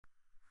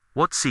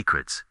What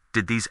secrets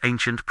did these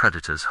ancient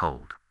predators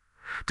hold?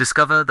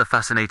 Discover the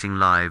fascinating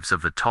lives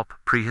of the top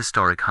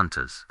prehistoric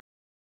hunters.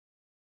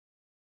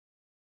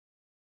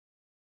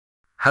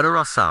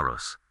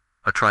 Hadrosaurus,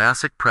 a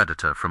Triassic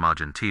predator from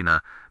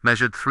Argentina,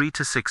 measured 3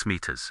 to 6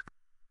 meters.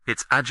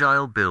 Its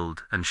agile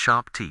build and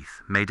sharp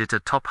teeth made it a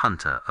top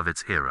hunter of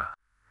its era.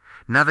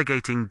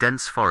 Navigating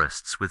dense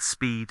forests with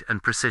speed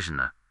and precision,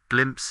 a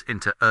glimpse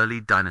into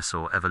early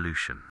dinosaur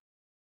evolution.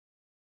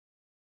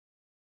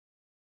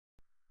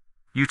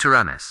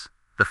 Utaranus,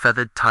 the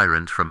feathered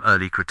tyrant from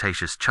early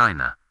Cretaceous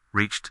China,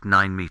 reached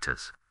 9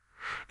 meters.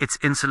 Its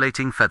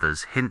insulating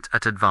feathers hint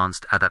at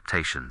advanced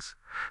adaptations,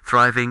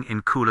 thriving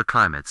in cooler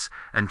climates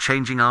and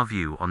changing our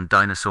view on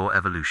dinosaur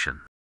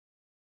evolution.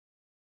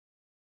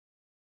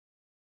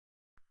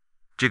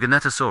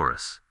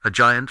 Giganotosaurus, a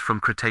giant from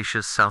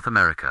Cretaceous South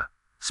America,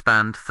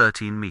 spanned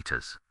 13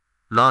 meters.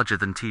 Larger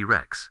than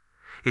T-Rex,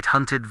 it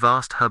hunted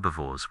vast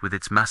herbivores with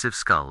its massive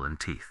skull and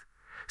teeth,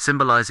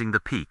 symbolizing the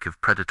peak of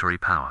predatory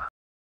power.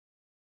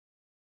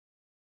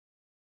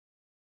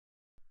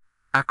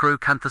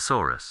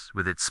 Acrocanthosaurus,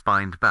 with its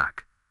spined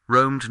back,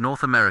 roamed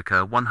North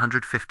America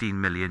 115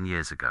 million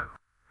years ago.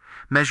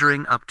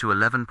 Measuring up to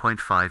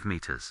 11.5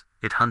 meters,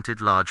 it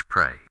hunted large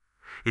prey,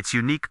 its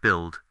unique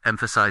build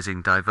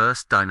emphasizing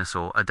diverse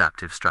dinosaur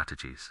adaptive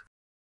strategies.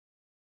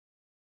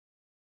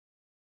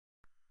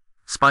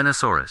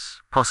 Spinosaurus,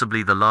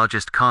 possibly the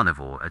largest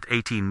carnivore at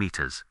 18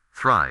 meters,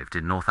 thrived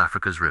in North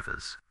Africa's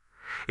rivers.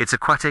 Its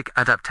aquatic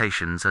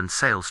adaptations and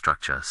sail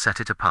structure set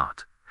it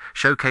apart,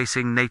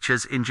 showcasing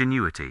nature's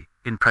ingenuity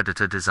in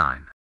predator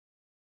design.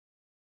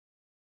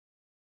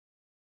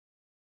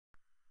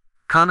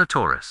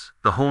 Carnotaurus,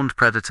 the horned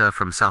predator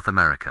from South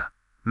America,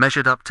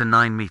 measured up to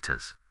 9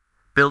 meters.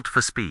 Built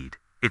for speed,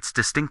 its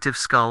distinctive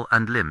skull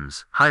and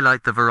limbs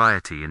highlight the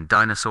variety in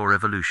dinosaur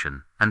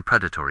evolution and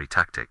predatory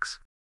tactics.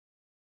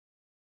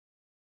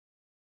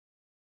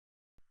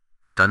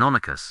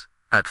 Deinonychus,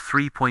 at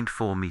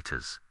 3.4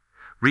 meters,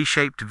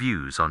 reshaped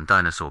views on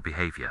dinosaur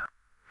behavior.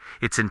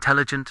 Its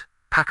intelligent,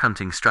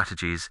 pack-hunting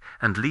strategies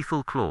and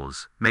lethal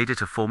claws made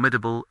it a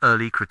formidable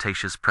early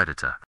Cretaceous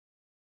predator.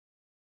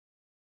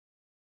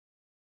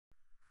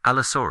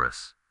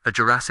 Allosaurus, a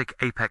Jurassic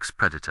apex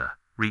predator,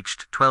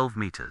 reached 12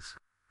 meters.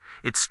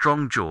 Its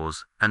strong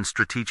jaws and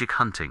strategic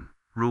hunting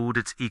ruled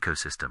its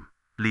ecosystem,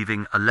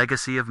 leaving a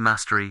legacy of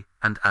mastery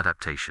and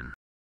adaptation.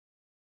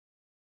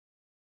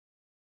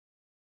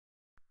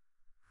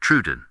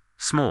 Troodon,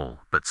 small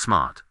but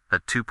smart,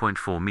 at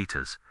 2.4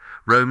 meters,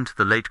 roamed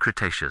the late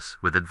Cretaceous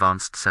with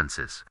advanced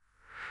senses.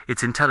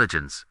 Its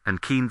intelligence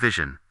and keen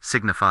vision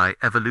signify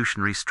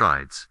evolutionary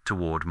strides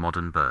toward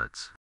modern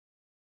birds.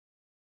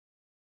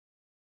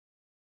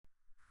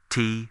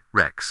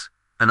 T-Rex,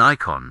 an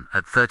icon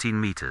at 13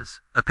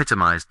 meters,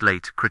 epitomized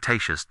late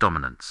Cretaceous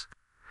dominance.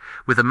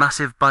 With a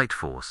massive bite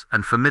force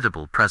and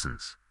formidable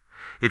presence,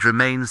 it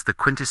remains the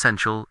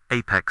quintessential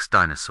apex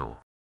dinosaur.